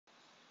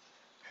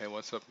Hey,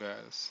 what's up,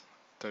 guys?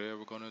 Today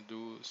we're gonna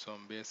do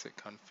some basic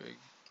config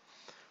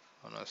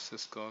on a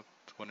Cisco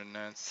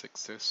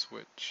 2960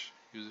 switch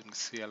using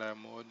CLI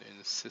mode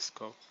in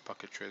Cisco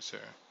Packet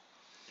Tracer.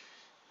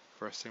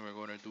 First thing we're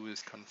gonna do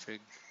is config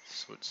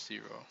switch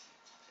 0.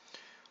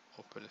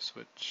 Open the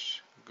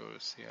switch, go to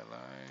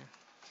CLI,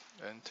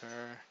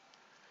 enter,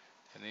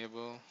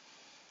 enable.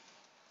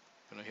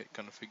 Gonna hit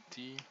config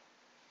T.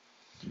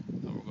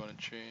 Now we're gonna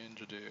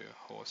change the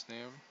host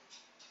name,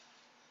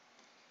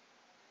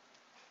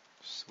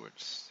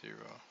 switch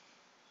 0.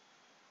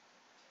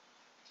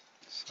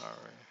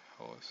 Sorry,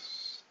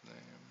 host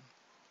name.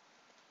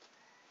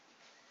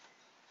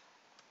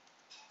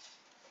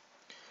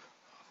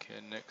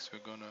 Okay, next we're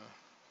gonna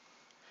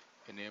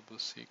enable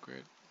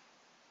secret.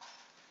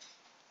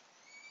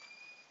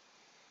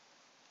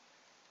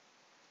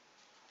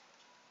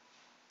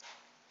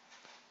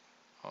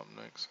 Up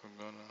next, we're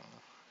gonna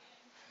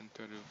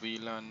enter the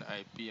VLAN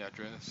IP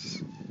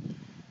address.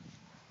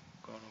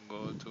 Gonna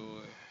go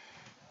to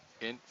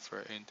int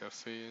for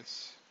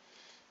interface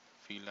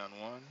VLAN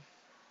 1.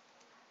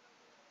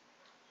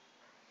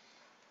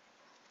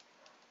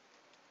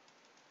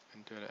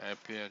 Enter the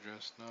IP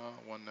address now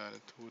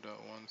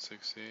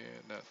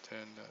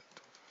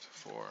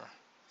 192.168.10.254.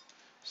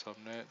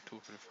 Subnet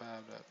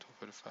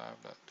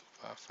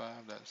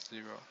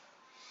 245.245.255.0.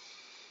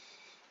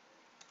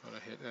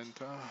 Gonna hit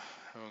enter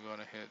and we're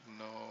gonna hit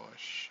no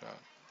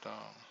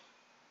shutdown.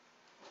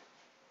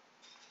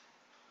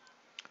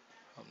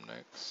 Up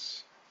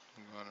next,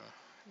 I'm gonna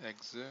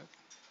exit.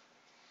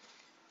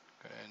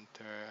 Gonna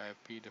enter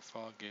IP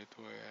default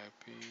gateway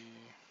IP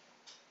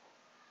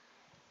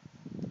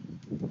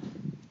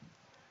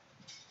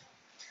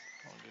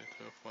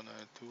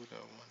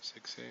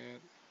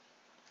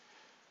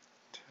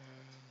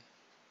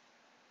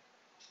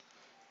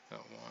 192.168.10.1.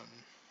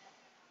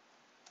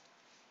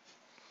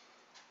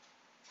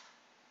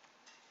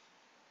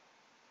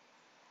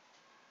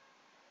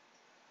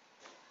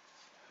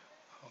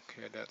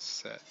 Okay, that's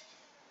set.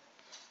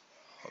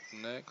 Up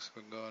next,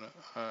 we're gonna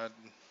add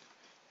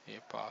a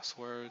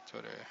password to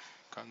the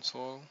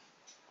console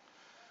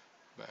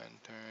by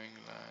entering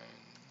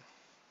line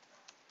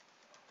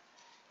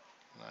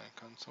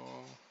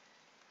console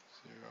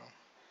 0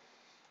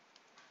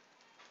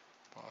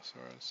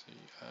 password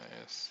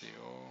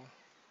CISCO.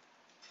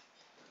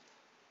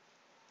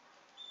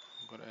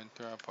 I'm gonna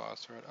enter a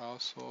password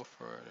also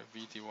for the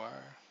VTY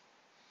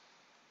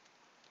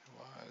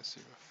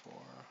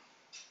Y04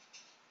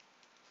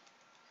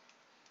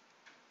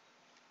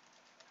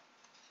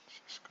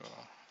 Cisco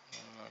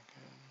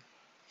login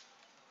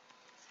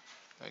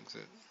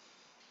exit.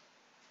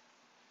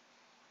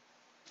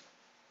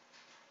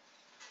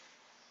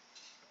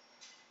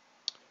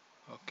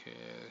 Okay,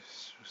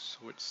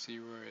 switch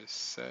 0 is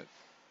set.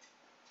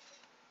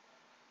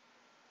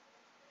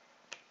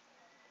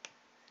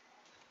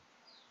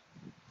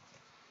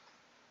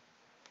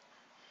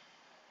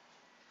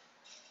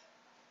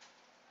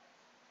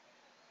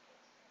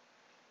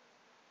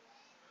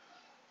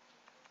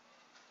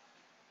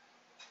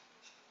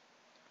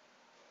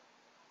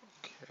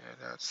 Okay,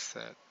 that's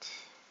set.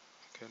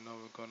 Okay, now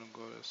we're gonna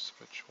go to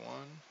switch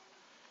 1,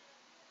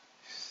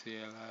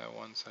 CLI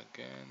once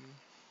again.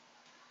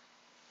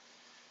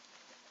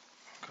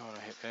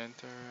 Gonna hit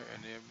enter,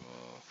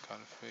 enable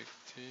config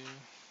T.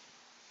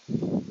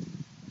 Gonna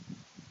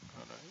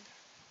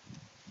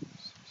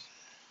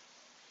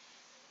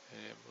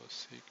enable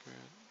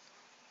secret.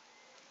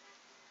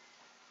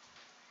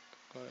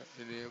 Gonna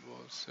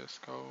enable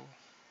Cisco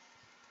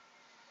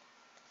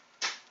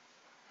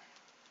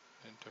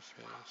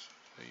interface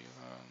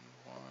VLAN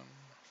 1.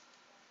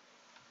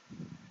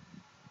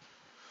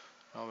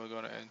 Now we're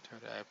gonna enter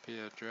the IP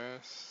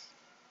address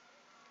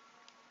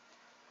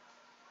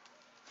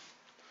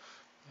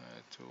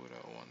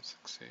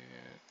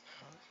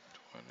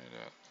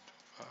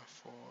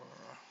 92.168.20.254.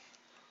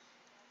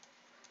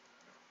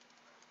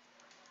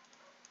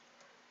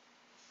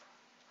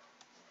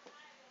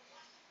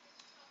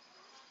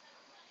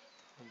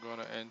 We're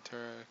gonna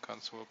enter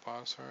console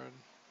password.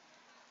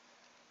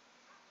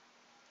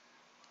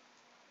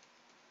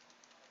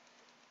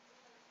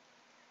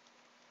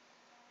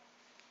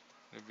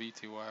 The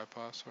VTY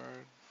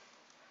password.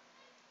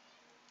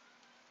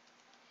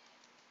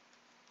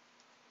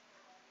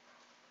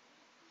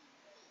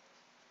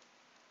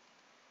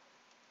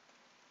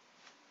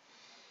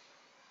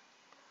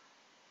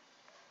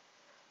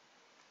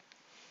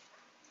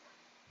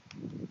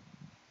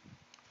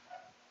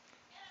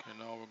 Okay,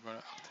 now we're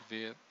gonna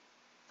activate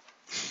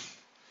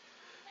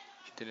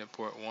Internet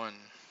port 1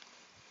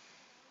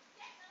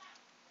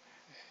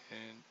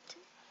 and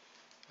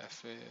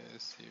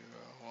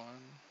FA01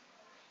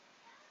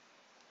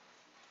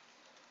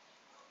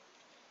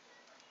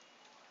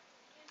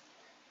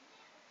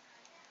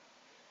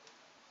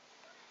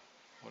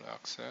 full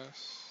access,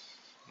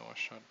 no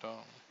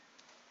shutdown.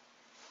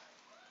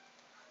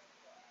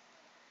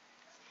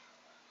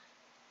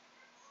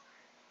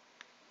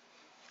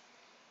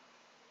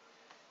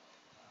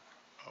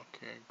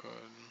 Okay,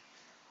 good.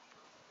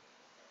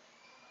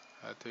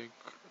 I think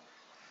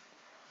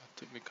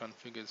think the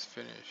config is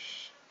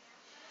finished.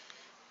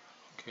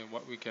 Okay,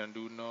 what we can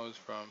do now is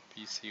from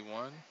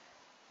PC1,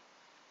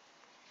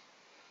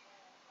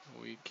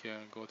 we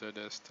can go to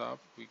desktop,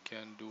 we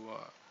can do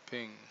a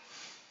ping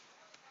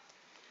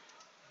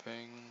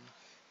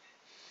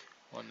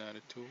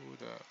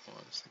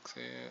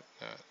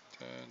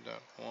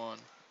 192.168.10.1.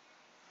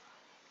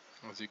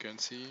 As you can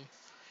see,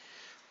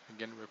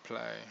 again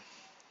reply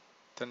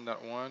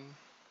 10.1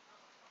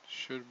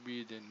 should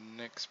be the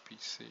next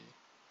PC.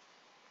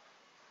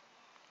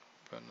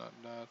 Open that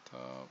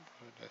data,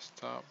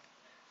 desktop.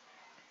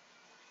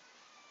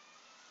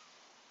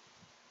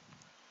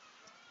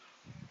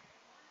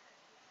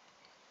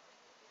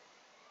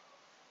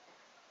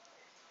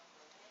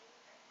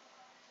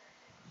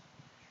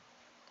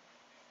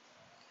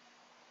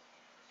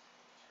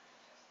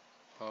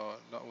 Oh,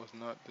 that was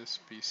not this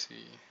PC.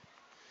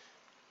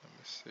 Let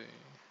me see.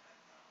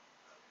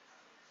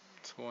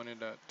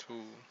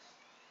 20.2.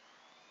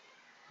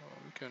 Oh,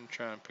 we can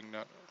try and ping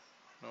that.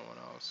 No one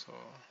else. So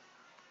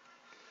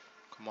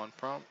command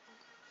prompt.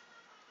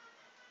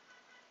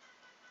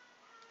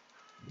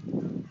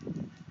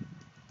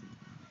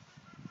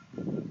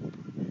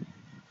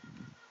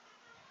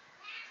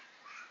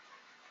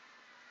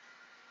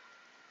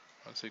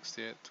 On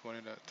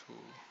 68.20.2.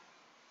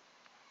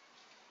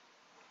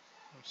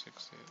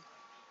 168.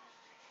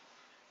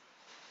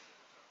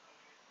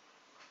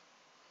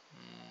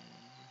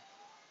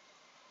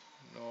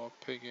 No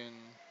pinging.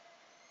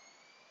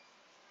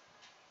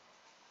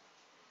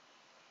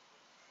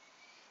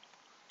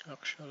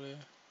 Actually,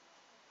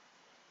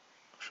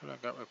 I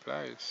got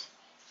replies.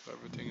 So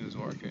everything is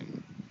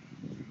working.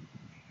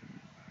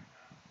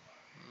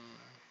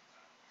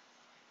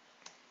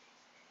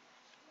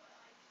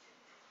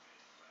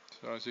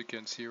 So as you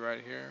can see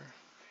right here,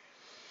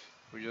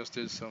 we just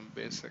did some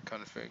basic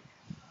config.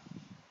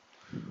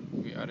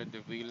 We added the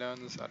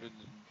VLANs, added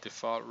the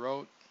default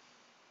route.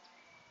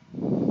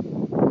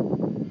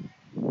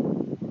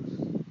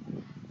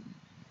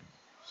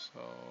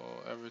 So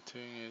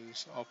everything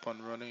is up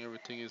and running,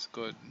 everything is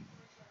good.